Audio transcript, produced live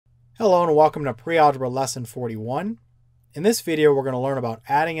Hello and welcome to Pre-Algebra Lesson 41. In this video, we're going to learn about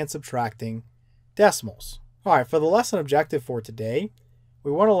adding and subtracting decimals. All right, for the lesson objective for today,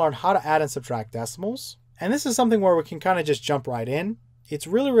 we want to learn how to add and subtract decimals. And this is something where we can kind of just jump right in. It's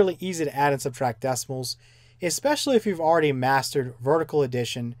really easy to add and subtract decimals, especially if you've already mastered vertical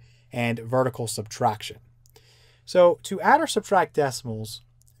addition and vertical subtraction. So to add or subtract decimals,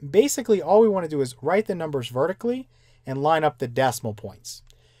 basically all we want to do is write the numbers vertically and line up the decimal points.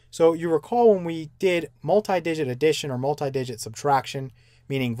 So you recall when we did multi-digit addition or multi-digit subtraction,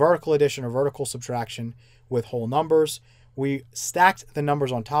 meaning vertical addition or vertical subtraction with whole numbers, we stacked the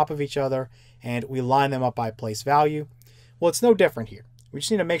numbers on top of each other and we line them up by place value. Well, it's no different here. We just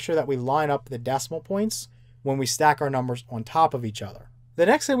need to make sure that we line up the decimal points when we stack our numbers on top of each other. The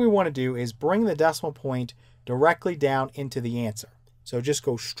next thing we want to do is bring the decimal point directly down into the answer. So just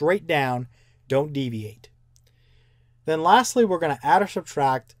go straight down, don't deviate. Then lastly, we're going to add or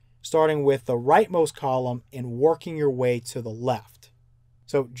subtract starting with the rightmost column and working your way to the left.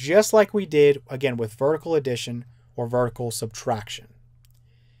 So just like we did, again, with vertical addition or vertical subtraction.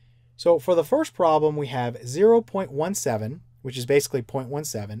 So for the first problem, we have 0.17, which is basically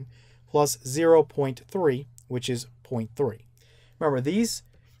 0.17, plus 0.3, which is 0.3. Remember, these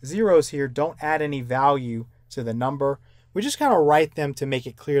zeros here don't add any value to the number. We just kind of write them to make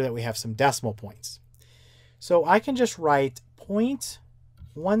it clear that we have some decimal points. So I can just write 0.17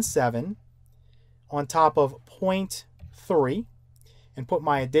 on top of 0.3 and put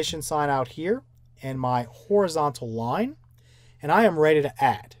my addition sign out here and my horizontal line, and I am ready to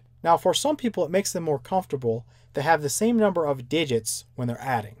add. Now for some people it makes them more comfortable to have the same number of digits when they're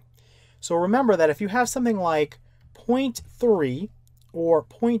adding. So remember that if you have something like 0.3 or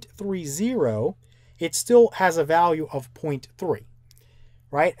 0.30, it still has a value of 0.3,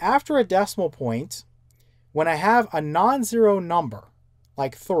 right? After a decimal point, when I have a non-zero number,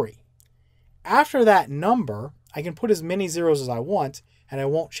 like 3, after that number, I can put as many zeros as I want, and I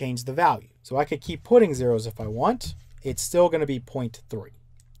won't change the value. So I could keep putting zeros if I want. It's still going to be 0.3.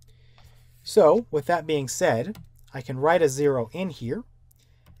 So with that being said, I can write a 0 in here,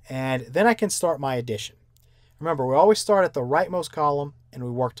 and then I can start my addition. Remember, we always start at the rightmost column, and we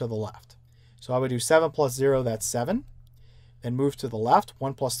work to the left. So I would do 7 plus 0, that's 7. Then move to the left,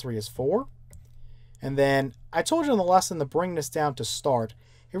 1 plus 3 is 4. And then I told you in the lesson to bring this down to start.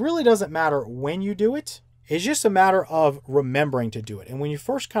 It really doesn't matter when you do it. It's just a matter of remembering to do it. And when you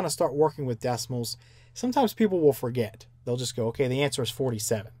first kind of start working with decimals, sometimes people will forget. They'll just go, okay, the answer is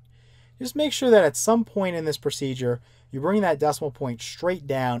 47. Just make sure that at some point in this procedure, you bring that decimal point straight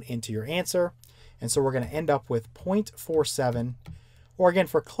down into your answer. And so we're going to end up with 0.47. Or again,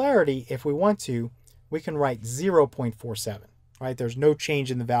 for clarity, if we want to, we can write 0.47, right? There's no change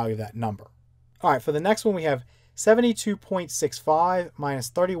in the value of that number. All right, for the next one, we have 72.65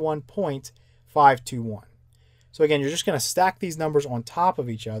 minus 31.521. So again, you're just going to stack these numbers on top of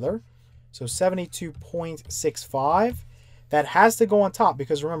each other. So 72.65, that has to go on top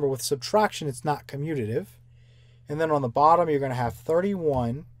because remember, with subtraction, it's not commutative. And then on the bottom, you're going to have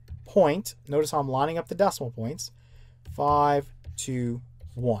 31 point, notice how I'm lining up the decimal points,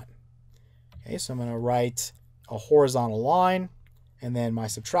 521. Okay, so I'm going to write a horizontal line and then my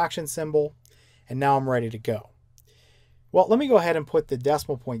subtraction symbol. And now I'm ready to go. Well, let me go ahead and put the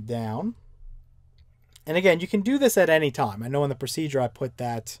decimal point down. And again, you can do this at any time. I know in the procedure I put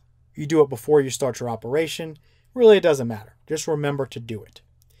that you do it before you start your operation. Really, it doesn't matter. Just remember to do it.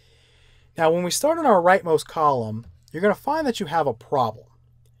 Now, when we start in our rightmost column, you're going to find that you have a problem.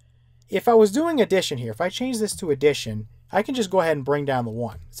 If I was doing addition here, if I change this to addition, I can just go ahead and bring down the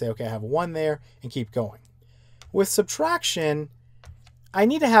 1. Say, okay, I have a 1 there, and keep going. With subtraction, I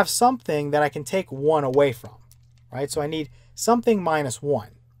need to have something that I can take 1 away from, right? So I need something minus 1.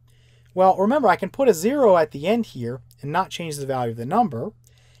 Well, remember, I can put a 0 at the end here and not change the value of the number.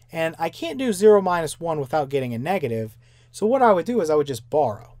 And I can't do 0 minus 1 without getting a negative. So what I would do is I would just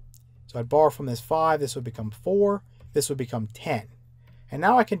borrow. So I'd borrow from this 5. This would become 4. This would become 10. And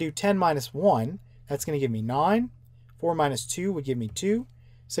now I can do 10 minus 1. That's going to give me 9. 4 minus 2 would give me 2.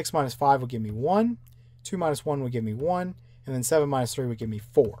 6 minus 5 would give me 1. 2 minus 1 would give me 1. And then 7 minus 3 would give me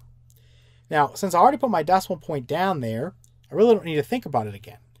 4. Now, since I already put my decimal point down there, I really don't need to think about it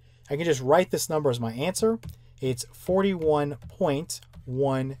again. I can just write this number as my answer. It's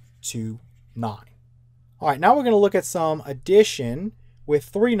 41.129. All right, now we're going to look at some addition with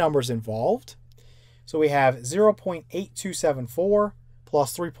 3 numbers involved. So we have 0.8274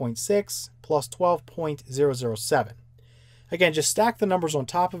 plus 3.6 plus 12.007. Again, just stack the numbers on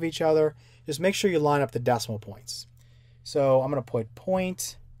top of each other. Just make sure you line up the decimal points. So I'm going to put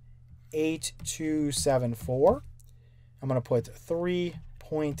 0.8274. I'm going to put 3.6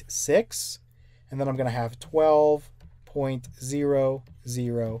 0.6, and then I'm going to have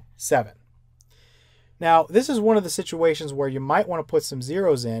 12.007. Now, this is one of the situations where you might want to put some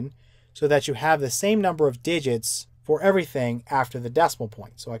zeros in so that you have the same number of digits for everything after the decimal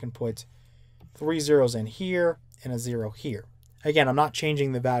point. So I can put 3 zeros in here and a 0 here. Again, I'm not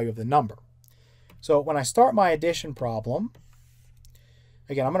changing the value of the number. So when I start my addition problem,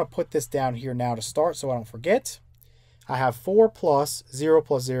 again, I'm going to put this down here now to start so I don't forget. I have 4 plus 0,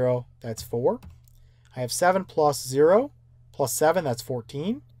 that's 4. I have 7 plus 0 plus 7, that's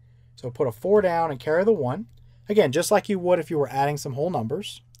 14. So put a 4 down and carry the 1. Again, just like you would if you were adding some whole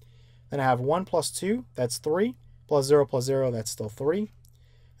numbers. Then I have 1 plus 2, that's 3. Plus 0, that's still 3.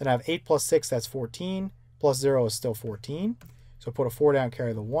 Then I have 8 plus 6, that's 14. Plus 0 is still 14. So put a 4 down,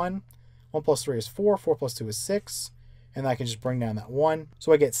 carry the 1. 1 plus 3 is 4. 4 plus 2 is 6. And I can just bring down that 1.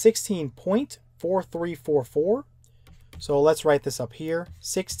 So I get 16.4344. So let's write this up here.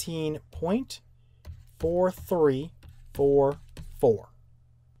 16.4344.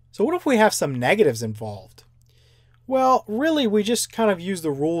 So what if we have some negatives involved? Well, really, we just kind of use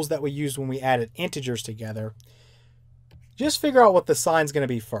the rules that we used when we added integers together. Just figure out what the sign's going to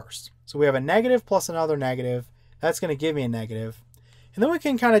be first. So we have a negative plus another negative. That's going to give me a negative. And then we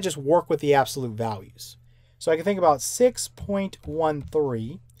can kind of just work with the absolute values. So I can think about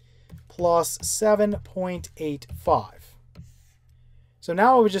 6.13 plus 7.85. So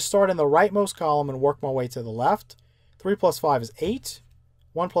now I would just start in the rightmost column and work my way to the left. 3 plus 5 is 8.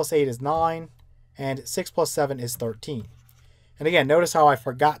 1 plus 8 is 9. And 6 plus 7 is 13. And again, notice how I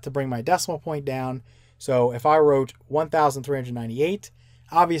forgot to bring my decimal point down. So if I wrote 1,398,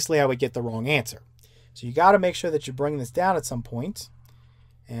 obviously I would get the wrong answer. So you got to make sure that you bring this down at some point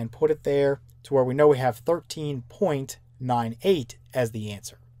and put it there to where we know we have 13.98 as the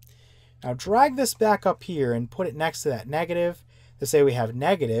answer. Now drag this back up here and put it next to that negative to say we have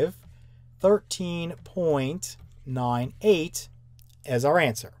negative 13.98 as our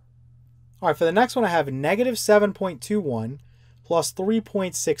answer. All right, for the next one I have negative 7.21 plus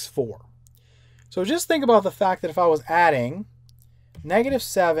 3.64. So just think about the fact that if I was adding negative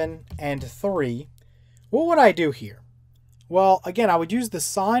 7 and 3, what would I do here? Well, again, I would use the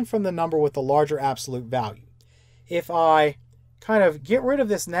sign from the number with the larger absolute value. If I kind of get rid of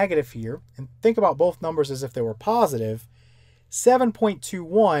this negative here and think about both numbers as if they were positive,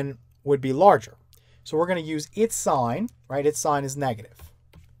 7.21 would be larger. So we're going to use its sign, right? Its sign is negative.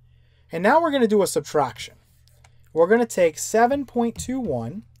 And now we're going to do a subtraction. We're going to take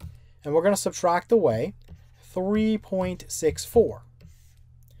 7.21 and we're going to subtract away 3.64.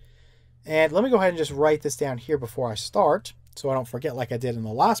 And let me go ahead and just write this down here before I start so I don't forget like I did in the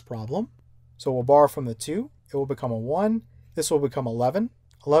last problem. So we'll borrow from the 2. It will become a 1. This will become 11.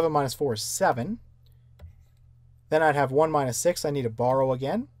 11 minus 4 is 7. Then I'd have 1 minus 6. I need to borrow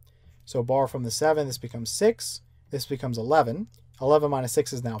again. So borrow from the 7. This becomes 6. This becomes 11. 11 minus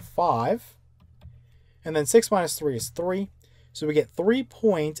 6 is now 5. And then 6 minus 3 is 3. So we get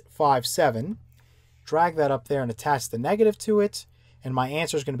 3.57. Drag that up there and attach the negative to it. And my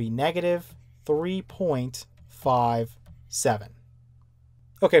answer is going to be negative 3.57.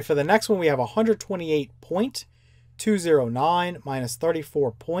 Okay, for the next one we have 128.209 minus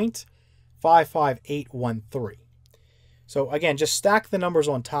 34.55813. So again, just stack the numbers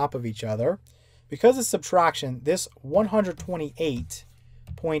on top of each other. Because it's subtraction, this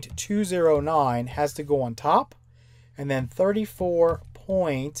 128.209 has to go on top, and then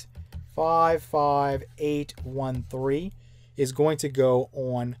 34.55813 is going to go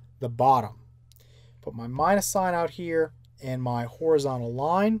on the bottom. Put my minus sign out here and my horizontal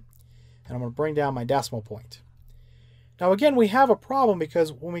line, and I'm going to bring down my decimal point. Now again, we have a problem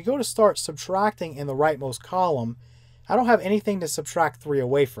because when we go to start subtracting in the rightmost column, I don't have anything to subtract 3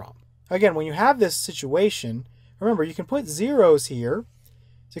 away from. Again, when you have this situation, remember you can put zeros here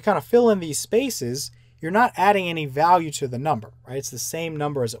to kind of fill in these spaces. You're not adding any value to the number, right? It's the same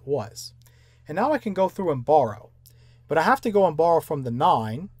number as it was. And now I can go through and borrow. But I have to go and borrow from the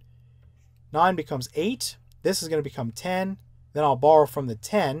 9. 9 becomes 8. This is going to become 10. Then I'll borrow from the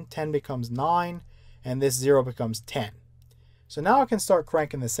 10. 10 becomes 9. And this 0 becomes 10. So now I can start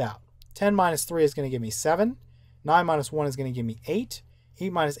cranking this out. 10 minus 3 is going to give me 7. 9 minus 1 is going to give me 8.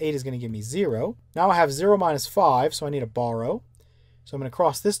 8 minus 8 is going to give me 0. Now I have 0 minus 5, so I need to borrow. So I'm going to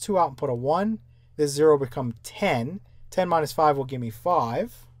cross this 2 out and put a 1. This 0 will become 10. 10 minus 5 will give me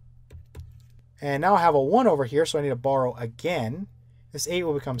 5. And now I have a 1 over here, so I need to borrow again. This 8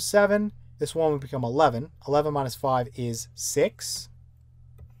 will become 7. This 1 will become 11. 11 minus 5 is 6.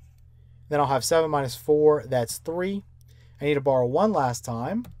 Then I'll have 7 minus 4, that's 3. I need to borrow 1 last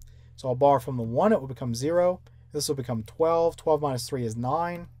time. So I'll borrow from the 1, it will become 0. This will become 12. 12 minus 3 is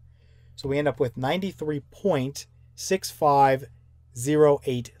 9. So we end up with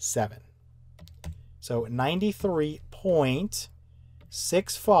 93.65087. So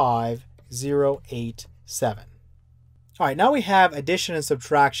 93.65087. All right, now we have addition and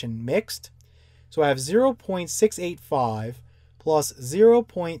subtraction mixed. So I have 0.685 plus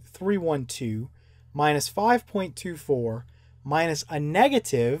 0.312 minus 5.24 minus a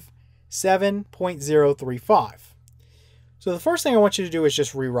negative 7.035. So the first thing I want you to do is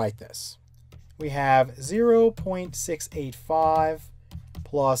just rewrite this. We have 0.685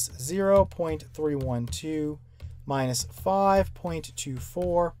 plus 0.312 minus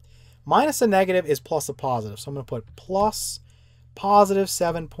 5.24 minus a negative is plus a positive. So I'm going to put plus positive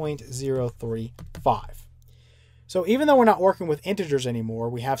 7.035. So even though we're not working with integers anymore,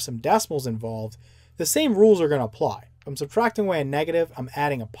 we have some decimals involved, the same rules are going to apply. If I'm subtracting away a negative, I'm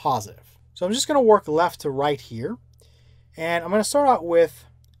adding a positive. So I'm just going to work left to right here. And I'm going to start out with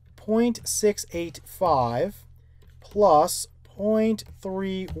 0.685 plus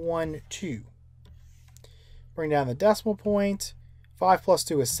 0.312. Bring down the decimal point. 5 plus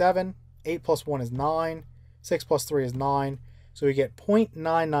 2 is 7. 8 plus 1 is 9. 6 plus 3 is 9. So we get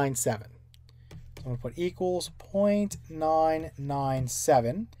 0.997. So I'm going to put equals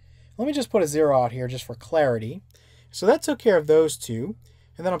 0.997. Let me just put a 0 out here just for clarity. So that took care of those two.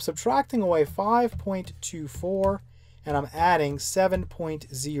 And then I'm subtracting away 5.24, and I'm adding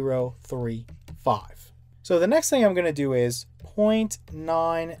 7.035. So the next thing I'm going to do is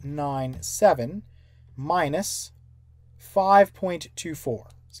 0.997 minus 5.24.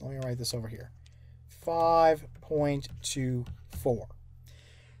 So let me write this over here. 5.24.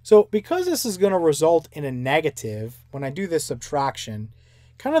 So because this is going to result in a negative when I do this subtraction,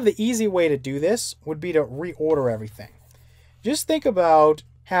 kind of the easy way to do this would be to reorder everything. Just think about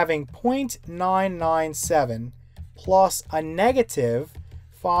having 0.997 plus a negative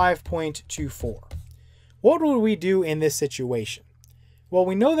 5.24. What would we do in this situation? Well,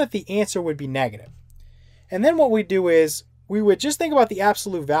 we know that the answer would be negative. And then what we do is we would just think about the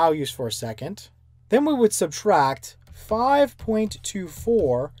absolute values for a second. Then we would subtract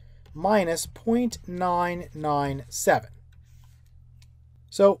 5.24 minus 0.997.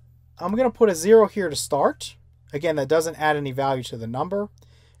 So I'm going to put a 0 here to start. Again, that doesn't add any value to the number.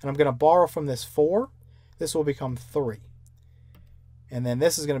 And I'm going to borrow from this 4. This will become 3. And then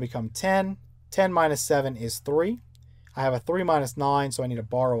this is going to become 10. 10 minus 7 is 3. I have a 3 minus 9, so I need to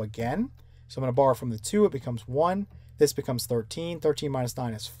borrow again. So I'm going to borrow from the 2. It becomes 1. This becomes 13. 13 minus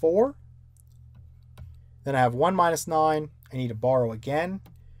 9 is 4. Then I have 1 minus 9. I need to borrow again.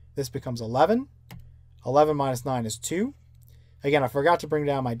 This becomes 11. 11 minus 9 is 2. Again, I forgot to bring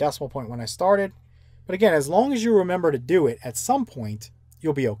down my decimal point when I started. But again, as long as you remember to do it at some point,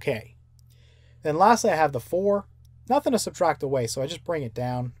 you'll be okay. Then lastly, I have the 4. Nothing to subtract away, so I just bring it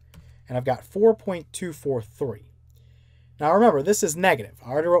down. And I've got 4.243. Now remember, this is negative. I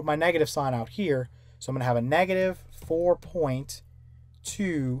already wrote my negative sign out here. So I'm going to have a negative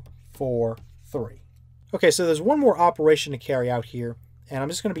 4.243. Okay, so there's one more operation to carry out here. And I'm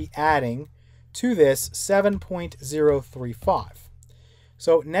just going to be adding to this 7.035.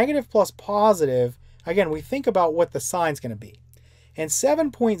 So negative plus positive, again, we think about what the sign's going to be. And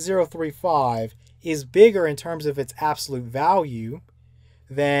 7.035 is bigger in terms of its absolute value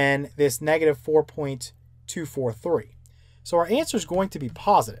than this negative 4.243. So our answer is going to be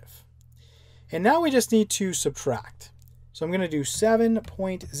positive. And now we just need to subtract. So I'm going to do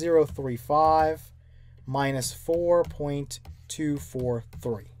 7.035 minus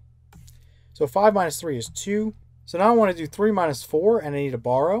 4.243. So 5 minus 3 is 2. So now I want to do 3 minus 4, and I need to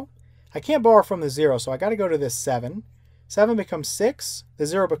borrow. I can't borrow from the 0, so I got to go to this 7. 7 becomes 6. The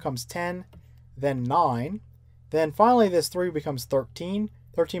 0 becomes 10, then 9. Then finally this 3 becomes 13.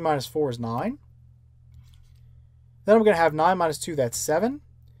 13 minus 4 is 9. Then I'm going to have 9 minus 2, that's 7.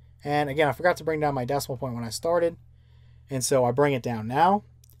 And again, I forgot to bring down my decimal point when I started. And so I bring it down now.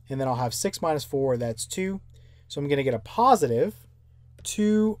 And then I'll have 6 minus 4, that's 2. So I'm going to get a positive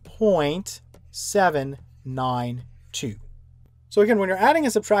 2.792. So again, when you're adding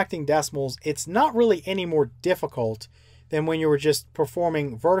and subtracting decimals, it's not really any more difficult than when you were just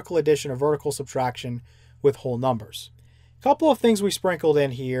performing vertical addition or vertical subtraction with whole numbers. A couple of things we sprinkled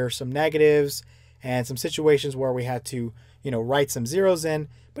in here, some negatives and some situations where we had to, write some zeros in,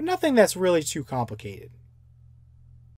 but nothing that's really too complicated.